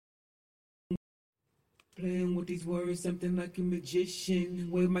Playing with these words, something like a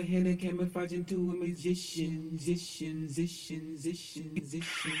magician. Wave my hand and camouflage into a magician. Zishin.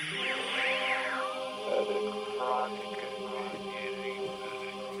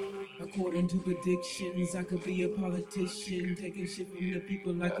 According to predictions, I could be a politician, taking shit from the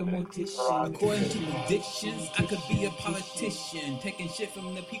people like a mortician. According to predictions, I could be a politician, taking shit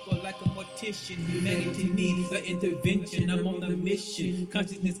from the people like a mortician. Humanity needs an intervention, I'm on a mission.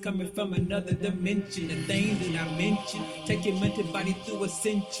 Consciousness coming from another dimension. The things that I mentioned, take your mental body through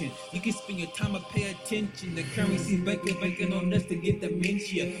ascension. You can spend your time and pay attention. The currency's banking on us to get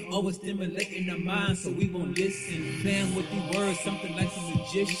dementia. Overstimulating our minds so we won't listen. Playing with the words, something like a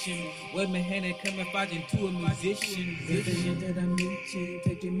magician. Wave my hand and camouflage into a musician. Everything that I mentioned,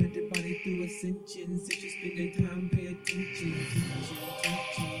 taking mental body through ascension. Since you're spending time, pay attention.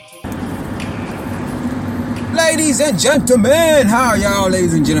 Ladies and gentlemen, how are y'all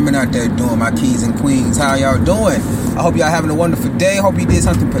ladies and gentlemen out there doing? My keys and queens, how y'all doing? I hope y'all having a wonderful day. Hope you did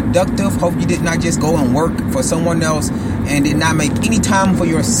something productive. Hope you did not just go and work for someone else and did not make any time for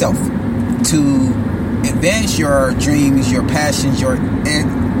yourself to advance your dreams, your passions, your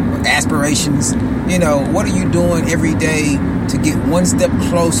aspirations. You know, what are you doing every day to get one step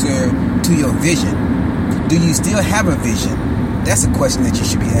closer to your vision? Do you still have a vision? That's a question that you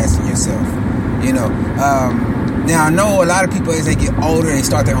should be asking yourself. You know, now I know a lot of people as they get older, they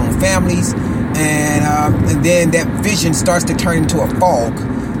start their own families, and then that vision starts to turn into a fog,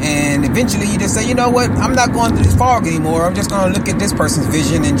 and eventually you just say, you know what, I'm not going through this fog anymore. I'm just going to look at this person's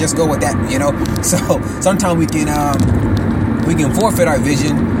vision and just go with that. You know, so sometimes we can forfeit our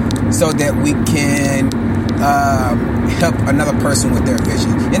vision so that we can help another person with their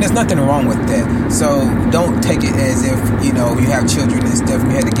vision, and there's nothing wrong with that. So don't take it as if, you know, you have children and stuff, you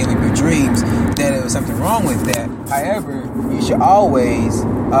had to give up your dreams, that there was something wrong with that. However, you should always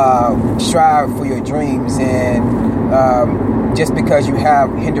strive for your dreams, and just because you have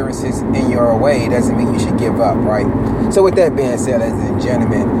hindrances in your way doesn't mean you should give up, right? So with that being said, ladies and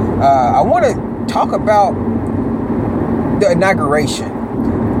gentlemen, I want to talk about the inauguration.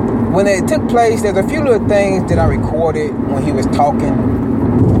 When it took place, there's a few little things that I recorded when he was talking,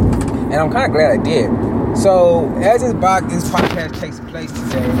 and I'm kind of glad I did. So as this podcast takes place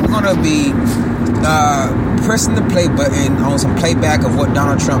today, we're going to be pressing the play button on some playback of what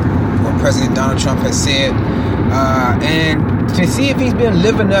President Donald Trump has said, and to see if he's been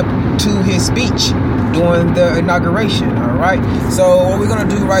living up to his speech during the inauguration. All right. So what we're going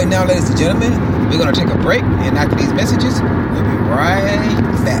to do right now, ladies and gentlemen, we're going to take a break, and after these messages, we'll be right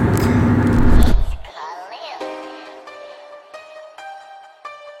back.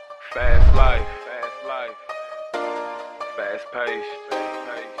 Fast life, fast pace,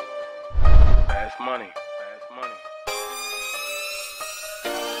 fast money.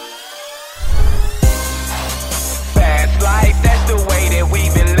 Fast life, that's the way that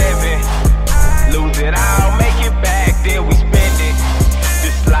we've been living. Lose it all, make it back, then we spend it.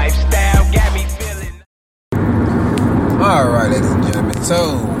 This lifestyle got me feeling. Alright, ladies and gentlemen.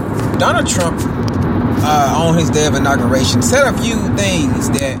 So, Donald Trump, on his day of inauguration, said a few things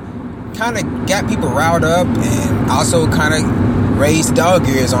that kind of got people riled up and also kind of raised dog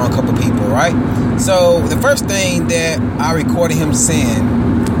ears on a couple people, right? So, the first thing that I recorded him saying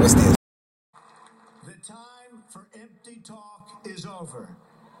was this. The time for empty talk is over.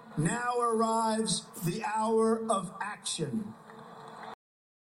 Now arrives the hour of action.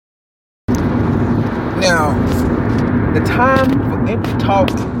 Now, the time for empty talk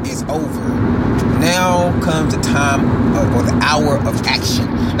is over. Now comes the time or the hour of action.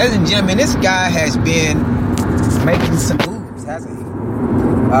 Ladies and gentlemen, this guy has been making some moves, hasn't he?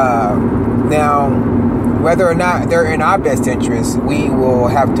 Now, whether or not they're in our best interest, we will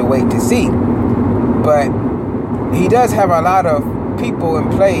have to wait to see. But he does have a lot of people in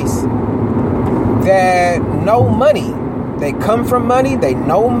place that know money. They come from money. They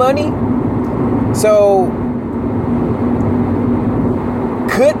know money. So,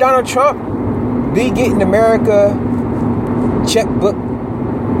 could Donald Trump be getting America checkbook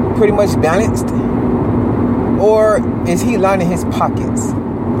pretty much balanced? Or is he lining his pockets?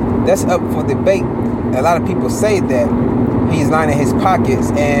 That's up for debate. A lot of people say that he's lining his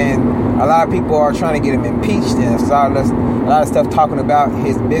pockets, and a lot of people are trying to get him impeached, and a lot of stuff talking about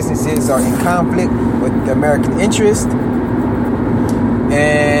his businesses are in conflict with the American interest.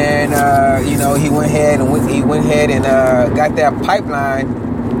 And you know, he went ahead and got that pipeline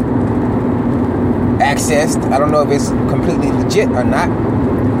accessed. I don't know if it's completely legit or not,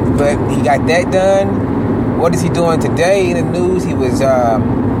 but he got that done. What is he doing today in the news? He was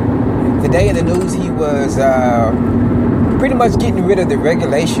pretty much getting rid of the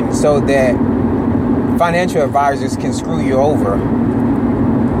regulation so that financial advisors can screw you over.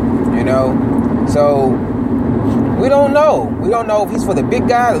 You know? So, we don't know. We don't know if he's for the big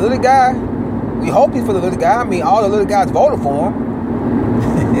guy, the little guy. We hope he's for the little guy. I mean, all the little guys voted for him.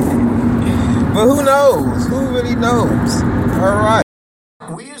 But who knows? Who really knows? All right.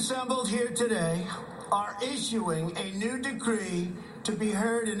 We assembled here today are issuing a new decree to be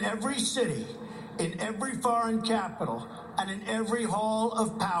heard in every city, in every foreign capital, and in every hall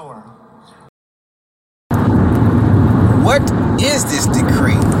of power. What is this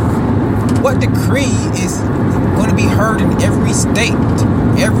decree? What decree is going to be heard in every state,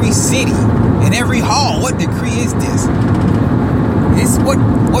 every city, in every hall? What decree is this?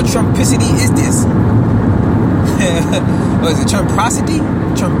 What Trumpicity is this? Was it Trumprosity?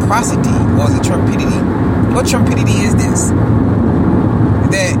 Trumprosity? Or is it Trumpidity? What Trumpidity is this?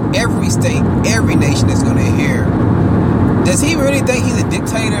 That every state, every nation is going to hear. Does he really think he's a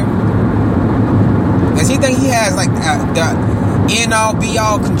dictator? Does he think he has like the end-all,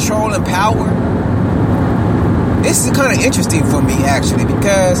 be-all control and power? This is kind of interesting for me, actually,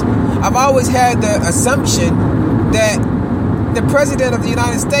 because I've always had the assumption that the president of the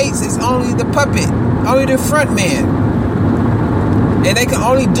United States is only the puppet, only the front man. And they can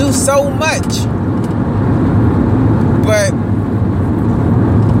only do so much. But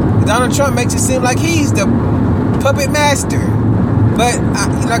Donald Trump makes it seem like he's the puppet master. But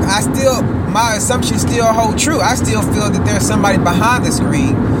my assumptions still hold true. I still feel that there's somebody behind the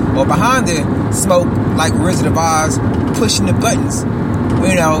screen or behind the smoke, like Wizard of Oz, pushing the buttons.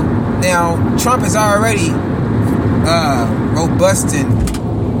 You know, now Trump is already robust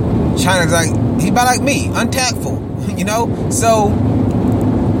and China's like, he's about like me, untactful, you know? So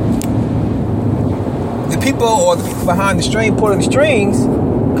the people behind the string pulling the strings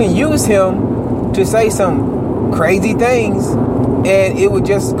can use him to say some crazy things and it would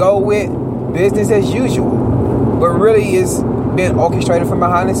just go with business as usual. But really it's been orchestrated from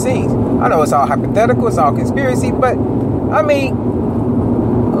behind the scenes. I know it's all hypothetical, it's all conspiracy, but I mean,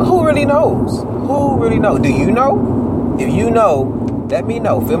 who really knows? Who really knows? Do you know? If you know, let me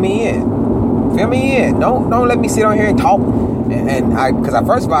know. Fill me in. Fill me in. Don't let me sit on here and talk. Because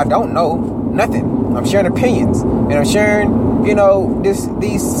first of all, I don't know nothing. I'm sharing opinions, and I'm sharing, you know,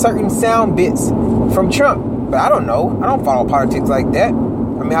 these certain sound bits from Trump. But I don't know. I don't follow politics like that. I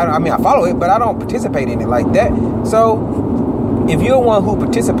mean, I follow it, but I don't participate in it like that. So, if you're one who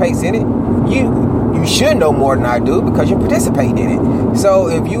participates in it, you should know more than I do because you're participating in it. So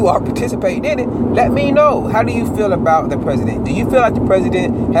if you are participating in it, let me know. How do you feel about the president? Do you feel like the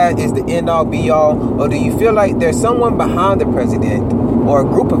president is the end-all, be-all? Or do you feel like there's someone behind the president or a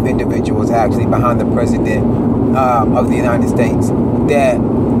group of individuals actually behind the president of the United States that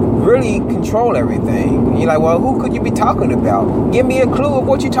really control everything? And you're like, well, who could you be talking about? Give me a clue of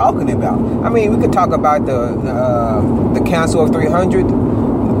what you're talking about. I mean, we could talk about the Council of 300.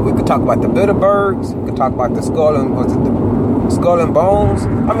 We could talk about the Bilderbergs. We could talk about the Skull and Bones.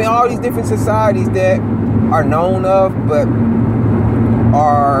 I mean, all these different societies that are known of, but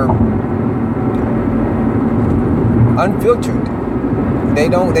are unfiltered. They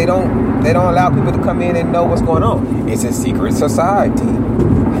don't allow people to come in and know what's going on. It's a secret society,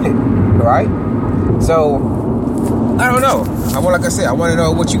 right? So I don't know. Like I said, I want to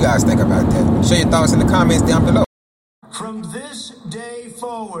know what you guys think about that. Share your thoughts in the comments down below. From this day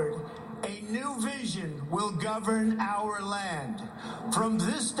forward, a new vision will govern our land. From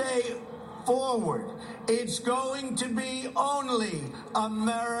this day forward, it's going to be only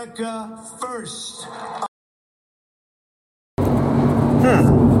America first.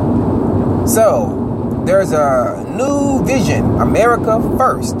 So, there's a new vision, America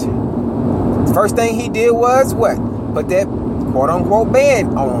first. First thing he did was what? Put that quote-unquote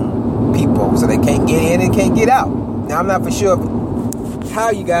ban on people so they can't get in and can't get out. Now, I'm not for sure how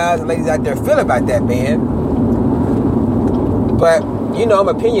you guys and ladies out there feel about that ban. But, you know, I'm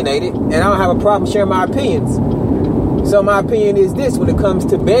opinionated, and I don't have a problem sharing my opinions. So my opinion is this when it comes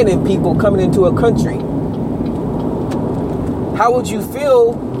to banning people coming into a country. How would you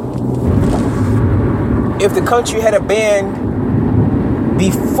feel if the country had a ban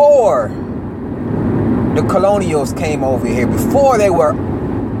before the colonials came over here, before they were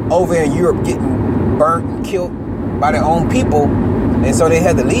over in Europe getting burnt and killed by their own people, and so they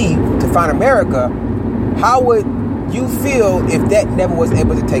had to leave to find America? How would you feel if that never was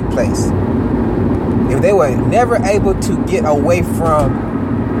able to take place? If they were never able to get away from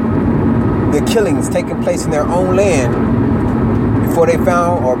the killings taking place in their own land before they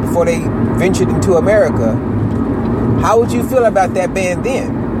ventured into America, how would you feel about that ban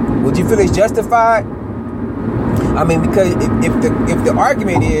then? Would you feel it's justified? I mean, because if the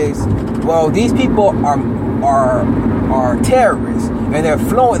argument is, well, these people are terrorists and they're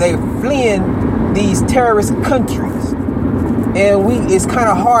fleeing these terrorist countries, and it's kind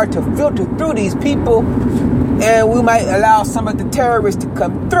of hard to filter through these people, and we might allow some of the terrorists to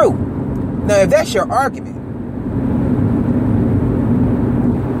come through. Now, if that's your argument,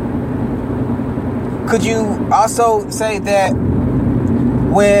 could you also say that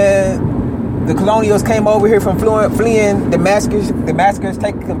when the colonials came over here from fleeing the massacres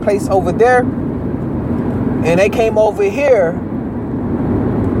taking place over there, and they came over here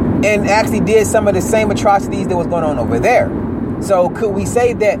and actually did some of the same atrocities that was going on over there? So could we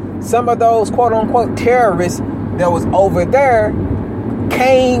say that some of those quote-unquote terrorists that was over there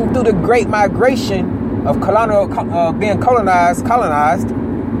came through the Great Migration of being colonized,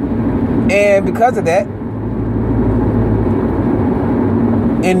 and because of that,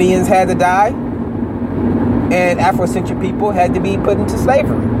 Indians had to die, and Afrocentric people had to be put into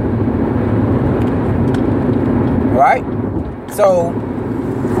slavery. Right? So,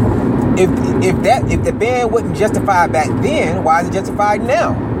 if the ban wasn't justified back then, why is it justified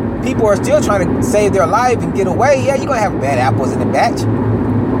now? People are still trying to save their life and get away. Yeah, you're gonna have bad apples in the batch,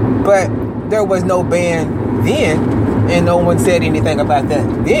 but there was no ban then, and no one said anything about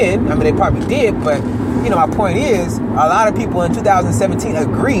that then. I mean, they probably did, but my point is, a lot of people in 2017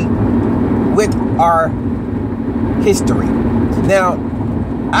 agree with our history. Now,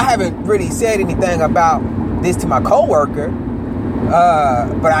 I haven't really said anything about this to my coworker,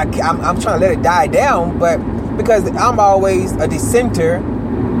 but I'm trying to let it die down. But because I'm always a dissenter,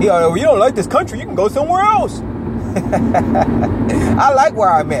 you don't like this country, you can go somewhere else. I like where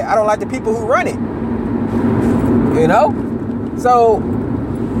I'm at. I don't like the people who run it. So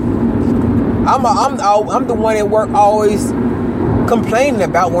I'm the one at work always complaining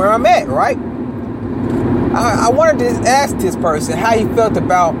about where I'm at, right? I wanted to ask this person how he felt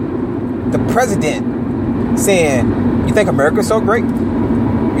about the president saying, "You think America's so great?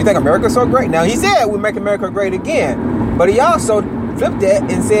 You think America's so great?" Now, he said we make America great again, but he also flipped that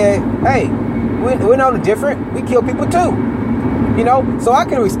and said, "Hey, we're no different. We kill people too." So I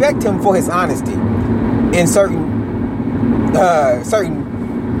can respect him for his honesty in certain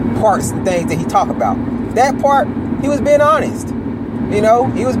parts and things that he talked about. That part, he was being honest. He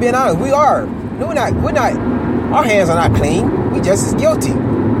was being honest. We're not, our hands are not clean. We just as guilty.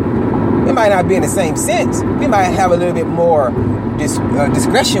 It might not be in the same sense. We might have a little bit more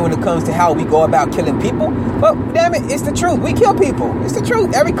discretion when it comes to how we go about killing people. But damn it, it's the truth. We kill people. It's the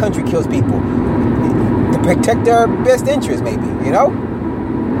truth. Every country kills people to protect their best interests, maybe,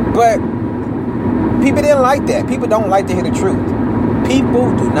 But people didn't like that. People don't like to hear the truth.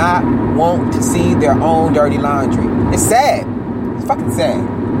 People do not want to see their own dirty laundry. It's sad. It's fucking sad.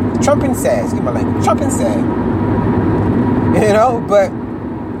 Trumping sad. Excuse my language. Trumping sad. But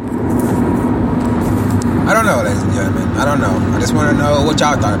I don't know, ladies and gentlemen. I don't know. I just want to know what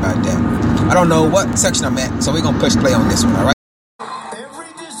y'all thought about that. I don't know what section I'm at, so we're going to push play on this one, all right?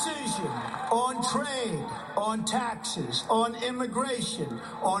 Every decision on trade, on taxes, on immigration,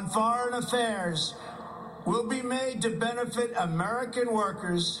 on foreign affairs will be made to benefit American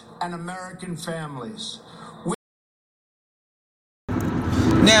workers and American families.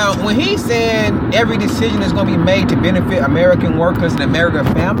 Now, when he's saying every decision is going to be made to benefit American workers and American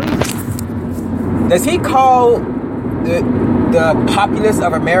families, does he call the populace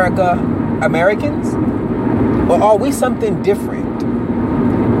of America Americans? Or are we something different?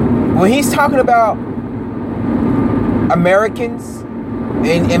 When he's talking about Americans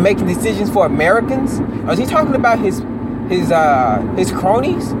and making decisions for Americans, or is he talking about his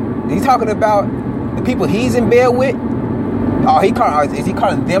cronies? Is he talking about the people he's in bed with? Or is he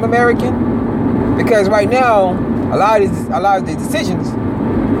calling them American? Because right now, a lot of the decisions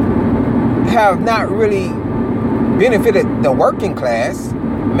have not really benefited the working class,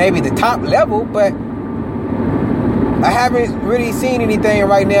 maybe the top level, but I haven't really seen anything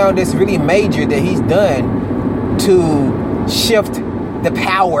right now that's really major that he's done to shift the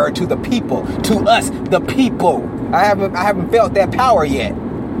power to the people, to us, the people. I haven't felt that power yet.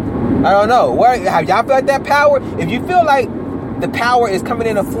 I don't know. Have y'all felt that power? If you feel like the power is coming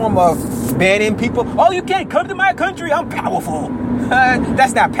in a form of banning people, oh, you can't come to my country, I'm powerful.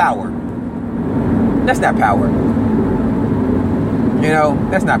 That's not power. That's not power.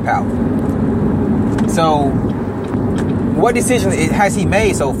 That's not power. So, what decision has he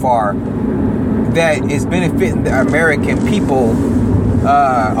made so far that is benefiting the American people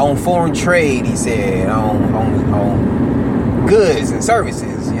on foreign trade, he said, on goods and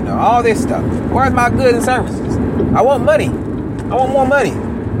services, all this stuff. Where's my goods and services? I want money. I want more money.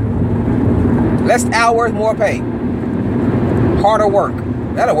 Less hours, more pay. harder work.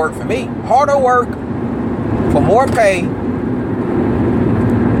 That'll work for me. Harder work for more pay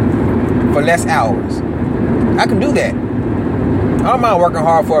for less hours. I can do that. I don't mind working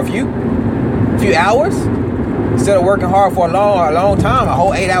hard for a few hours instead of working hard for a long time, a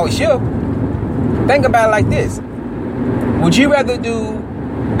whole 8-hour shift. Think about it like this. Would you rather do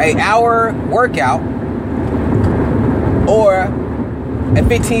an hour workout or a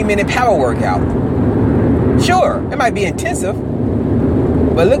 15-minute power workout? Sure, it might be intensive,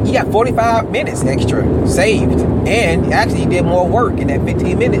 but look, you got 45 minutes extra saved, and actually you did more work in that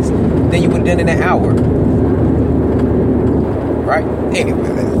 15 minutes than you would have done in an hour. Right? Anyway,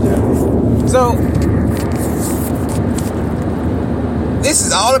 ladies and gentlemen. So, this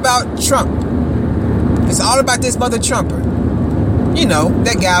is all about Trump. It's all about this mother Trumper. You know,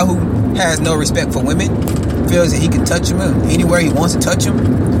 that guy who has no respect for women, feels that he can touch them anywhere he wants to touch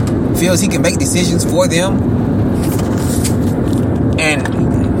them, feels he can make decisions for them,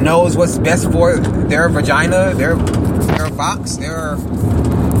 and knows what's best for their vagina, their box, their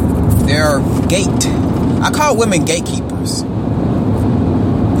gate. I call women gatekeepers.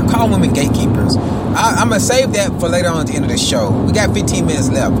 I'm going to save that for later on at the end of the show. We got 15 minutes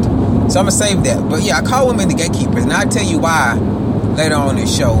left, so I'm going to save that. But yeah, I call women the gatekeepers, and I'll tell you why later on in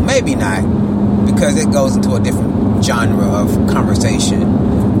the show. Maybe not, because it goes into a different genre of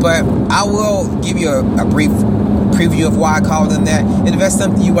conversation. But I will give you a brief preview of why I call them that. And if that's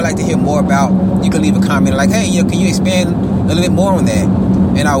something you would like to hear more about, you can leave a comment like, hey, can you expand a little bit more on that?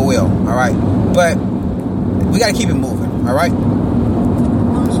 And I will, all right? But we got to keep it moving, all right?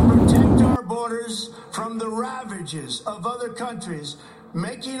 From the ravages of other countries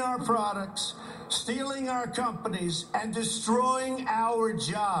making our products, stealing our companies, and destroying our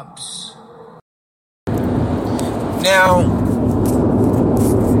jobs. Now,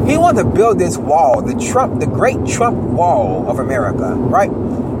 he wants to build this wall, the great Trump wall of America, right?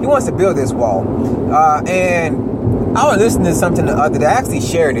 He wants to build this wall. And I was listening to something the other day. I actually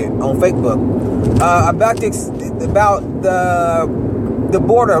shared it on Facebook about the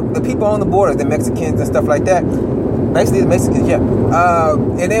border, the people on the border, the Mexicans and stuff like that. Basically, the Mexicans, yeah.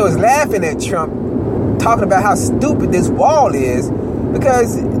 And they was laughing at Trump, talking about how stupid this wall is,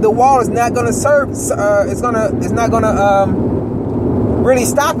 because the wall is not going to serve. It's not going to really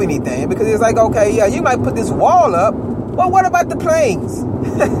stop anything, because it's like, okay, yeah, you might put this wall up, but what about the planes?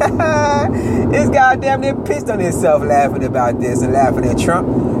 This guy damn near pissed on himself laughing about this and laughing at Trump,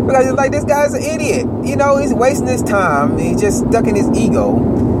 because it's like, this guy's an idiot. You know, he's wasting his time. He's just stuck in his ego.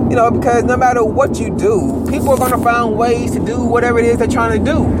 You know, because no matter what you do, people are going to find ways to do whatever it is they're trying to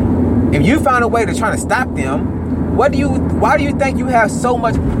do. If you find a way to try to stop them, why do you think you have so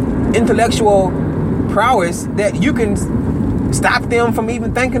much intellectual prowess that you can stop them from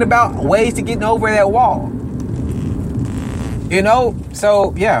even thinking about ways to get over that wall? You know,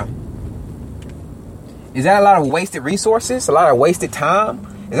 so yeah. Is that a lot of wasted resources? A lot of wasted time?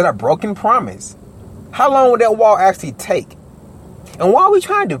 Is that a broken promise? How long would that wall actually take? And why are we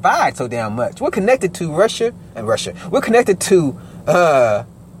trying to divide so damn much? We're connected to Russia. We're connected to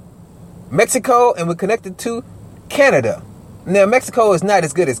Mexico, and we're connected to Canada. Now, Mexico is not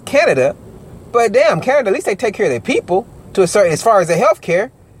as good as Canada, but damn, Canada, at least they take care of their people to a certain, as far as their health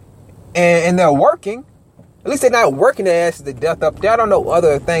care, and they're working. At least they're not working their asses to death up there. I don't know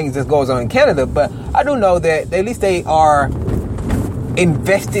other things that goes on in Canada, but I do know that at least they are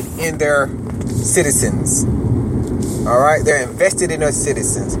invested in their citizens. All right, they're invested in their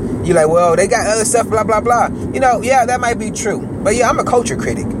citizens. You're like, well, they got other stuff, blah, blah, blah. You know, yeah, that might be true. But yeah, I'm a culture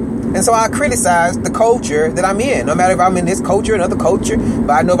critic. And so I criticize the culture that I'm in. No matter if I'm in this culture, another culture.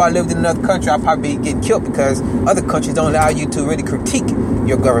 But I know if I lived in another country, I'd probably be getting killed, because other countries don't allow you to really critique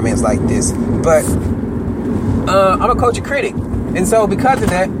your governments like this. But I'm a culture critic. And so because of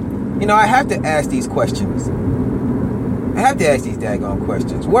that, you know, I have to ask these questions. I have to ask these daggone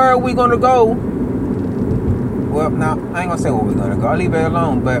questions. Where are we going to go? Well, now, I ain't going to say where we're going to go. I'll leave it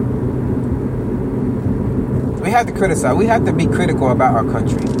alone. But we have to criticize. We have to be critical about our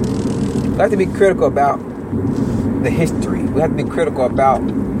country. We have to be critical about the history. We have to be critical about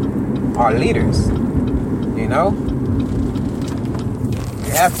our leaders. You know? We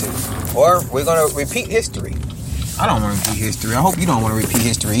have to. Or we're going to repeat history. I don't want to repeat history. I hope you don't want to repeat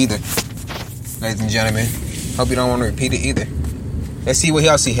history either, ladies and gentlemen. Hope you don't want to repeat it either. Let's see what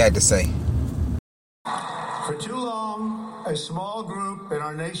else he had to say. For too long, a small group in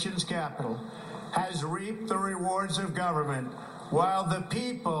our nation's capital has reaped the rewards of government, while the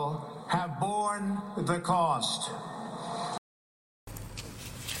people have borne the cost.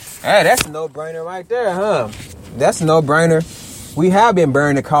 Hey, that's a no-brainer right there, huh? That's a no-brainer. we have been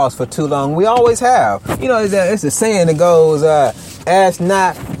burning the cross for too long. We always have. You know, it's a saying that goes, ask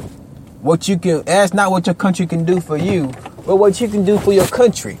not what your country can do for you, but what you can do for your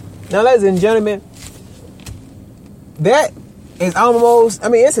country. Now, ladies and gentlemen, that is almost,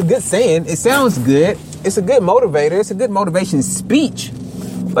 it's a good saying. It sounds good. It's a good motivator. It's a good motivation speech.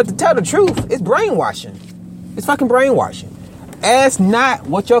 But to tell the truth, it's brainwashing. It's fucking brainwashing. Ask not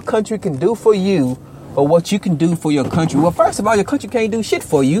what your country can do for you, but what you can do for your country. Well, first of all, your country can't do shit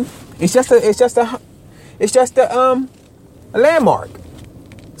for you. It's just a landmark.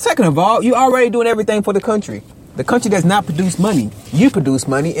 Second of all, you're already doing everything for the country. The country does not produce money. You produce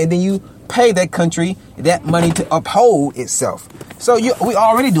money, and then you pay that country that money to uphold itself. So we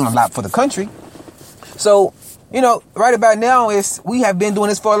already doing a lot for the country. So, right about now we have been doing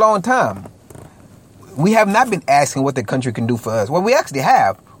this for a long time. We have not been asking what the country can do for us. Well, we actually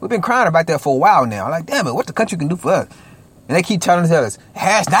have. We've been crying about that for a while now. Like, damn it, what the country can do for us? And they keep telling us,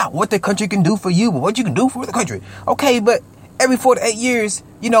 ask not what the country can do for you, but what you can do for the country. Okay, but every 4 to 8 years,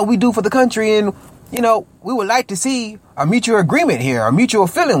 we do for the country, and we would like to see a mutual agreement here, a mutual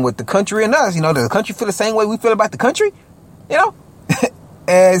feeling with the country and us. Does the country feel the same way we feel about the country?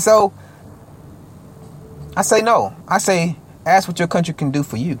 And so I say no. I say ask what your country can do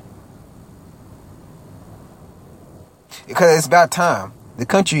for you. Because it's about time. The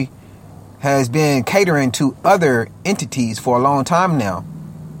country has been catering to other entities for a long time now.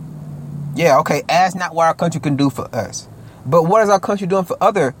 Yeah, okay, ask not what our country can do for us. But what is our country doing for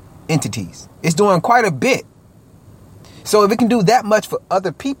other entities? It's doing quite a bit. So if it can do that much for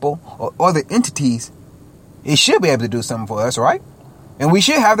other people or other entities, it should be able to do something for us, right? And we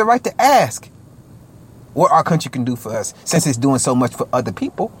should have the right to ask what our country can do for us, since it's doing so much for other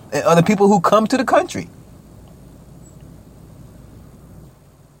people and other people who come to the country.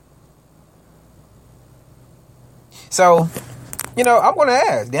 So, I'm going to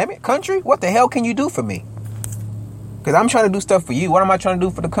ask, damn it, country, what the hell can you do for me? Because I'm trying to do stuff for you. What am I trying to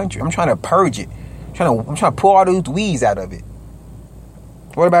do for the country? I'm trying to purge it. I'm trying to pull all those weeds out of it.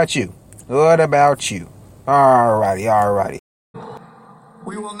 What about you? Alrighty.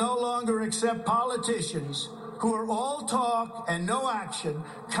 We will no longer accept politicians who are all talk and no action,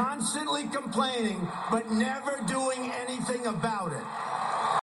 constantly complaining, but never doing anything about it.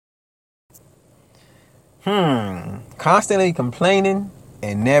 Constantly complaining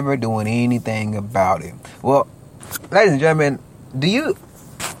and never doing anything about it. Well, ladies and gentlemen,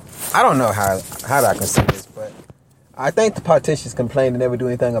 I don't know how I can say this, but I think the politicians complain and never do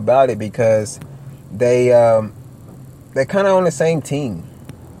anything about it because they're kind of on the same team.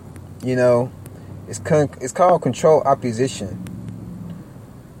 It's called control opposition.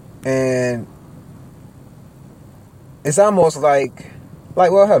 And it's almost like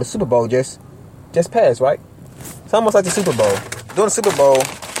the Super Bowl just passed, right? It's almost like the Super Bowl. During the Super Bowl,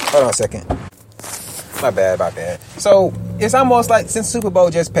 hold on a second. My bad. So it's almost like, since Super Bowl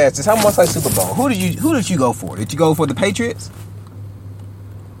just passed, it's almost like Super Bowl. Who did you go for? Did you go for the Patriots?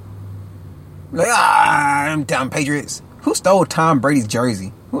 I'm down Patriots. Who stole Tom Brady's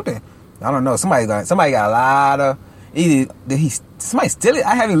jersey? I don't know. Somebody got a lot of. Either did somebody steal it?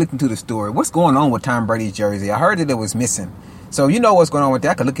 I haven't looked into the story. What's going on with Tom Brady's jersey? I heard that it was missing. So what's going on with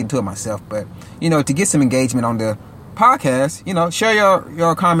that. I could look into it myself. But to get some engagement on the podcast, share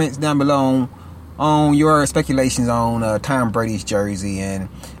your comments down below on your speculations on Tom Brady's jersey, and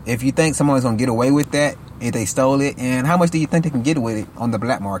if you think someone's gonna get away with that if they stole it, and how much do you think they can get with it on the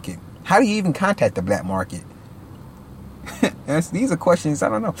black market? How do you even contact the black market? These are questions I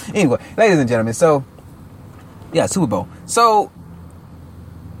don't know. Anyway, ladies and gentlemen, so yeah, Super Bowl. So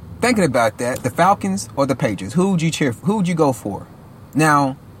thinking about that, the Falcons or the Patriots, who would you cheer for? Who would you go for?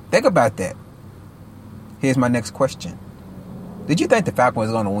 Now, think about that. Here's my next question. Did you think the Falcons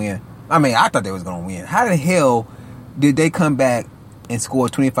was going to win? I thought they was going to win. How the hell did they come back and score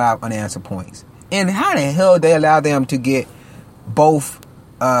 25 unanswered points? And how the hell they allow them to get both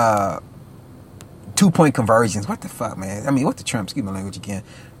 2-point conversions? What the fuck, man? What the Trump? Excuse my language again.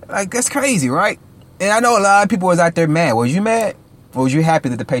 That's crazy, right? And I know a lot of people was out there mad. Was you mad? Or was you happy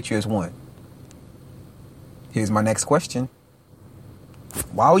that the Patriots won? Here's my next question.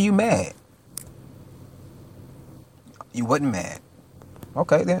 Why were you mad? You wasn't mad.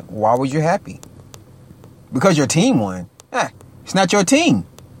 Okay, then. Why was you happy? Because your team won. It's not your team.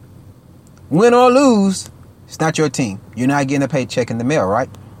 Win or lose, it's not your team. You're not getting a paycheck in the mail, right?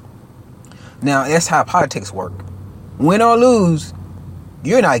 Now, that's how politics work. Win or lose,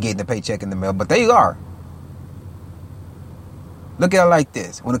 you're not getting a paycheck in the mail, but they are. Look at it like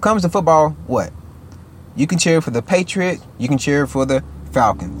this. When it comes to football, what? You can cheer for the Patriots. You can cheer for the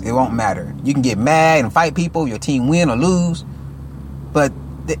Falcons. It won't matter. You can get mad and fight people. Your team win or lose. But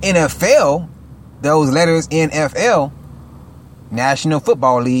the NFL, those letters NFL, National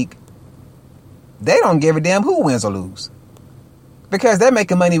Football League, they don't give a damn who wins or lose. Because they're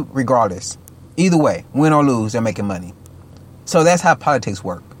making money regardless. Either way, win or lose, they're making money. So that's how politics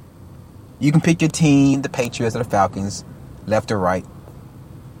work. You can pick your team, the Patriots or the Falcons, left or right.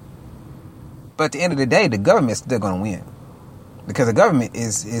 But at the end of the day, the government's still going to win. Because the government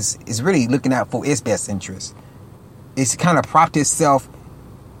is really looking out for its best interest. It's kind of propped itself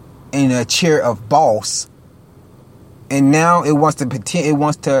in a chair of boss. And now it wants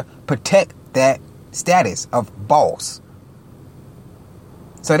to protect that status of boss.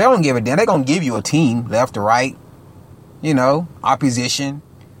 So they don't give a damn. They're going to give you a team, left or right, opposition.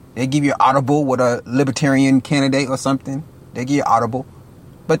 They give you an audible with a libertarian candidate or something. They give you audible.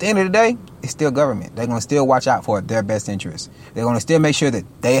 But at the end of the day, it's still government. They're going to still watch out for their best interests. They're going to still make sure that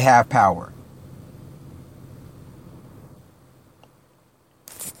they have power.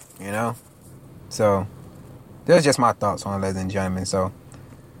 So there's just my thoughts on it, ladies and gentlemen. So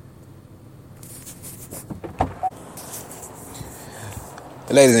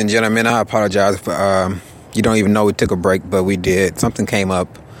ladies and gentlemen, I apologize for you don't even know we took a break, but we did. Something came up.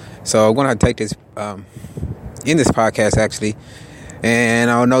 So I'm going to take this in this podcast, actually.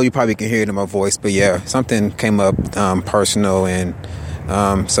 And I know you probably can hear it in my voice, but yeah, something came up personal. And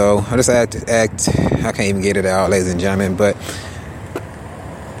so I just act. I can't even get it out, ladies and gentlemen. But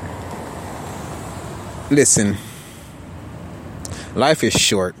listen, life is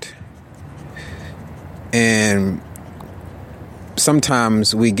short. And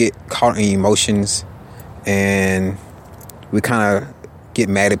sometimes we get caught in emotions and we kind of get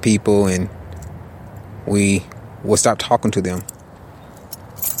mad at people and we will stop talking to them.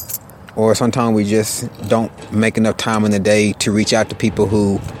 Or sometimes we just don't make enough time in the day to reach out to people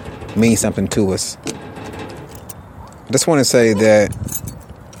who mean something to us. I just want to say that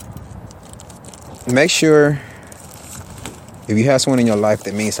make sure if you have someone in your life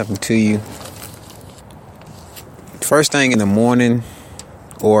that means something to you, first thing in the morning,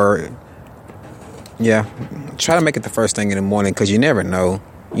 or try to make it the first thing in the morning, because you never know.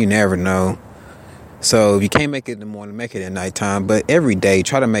 So if you can't make it in the morning, make it at nighttime. But every day,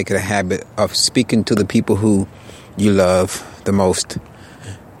 try to make it a habit of speaking to the people who you love the most.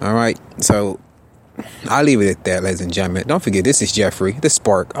 All right. So I'll leave it at that, ladies and gentlemen. Don't forget, this is Jeffrey, the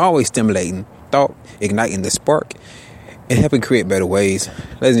Spark, always stimulating thought, igniting the spark, and helping create better ways.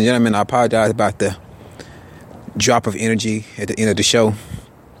 Ladies and gentlemen, I apologize about the drop of energy at the end of the show.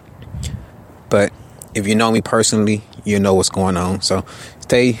 But if you know me personally, you know what's going on. So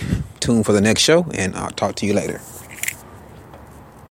stay tuned for the next show, and I'll talk to you later.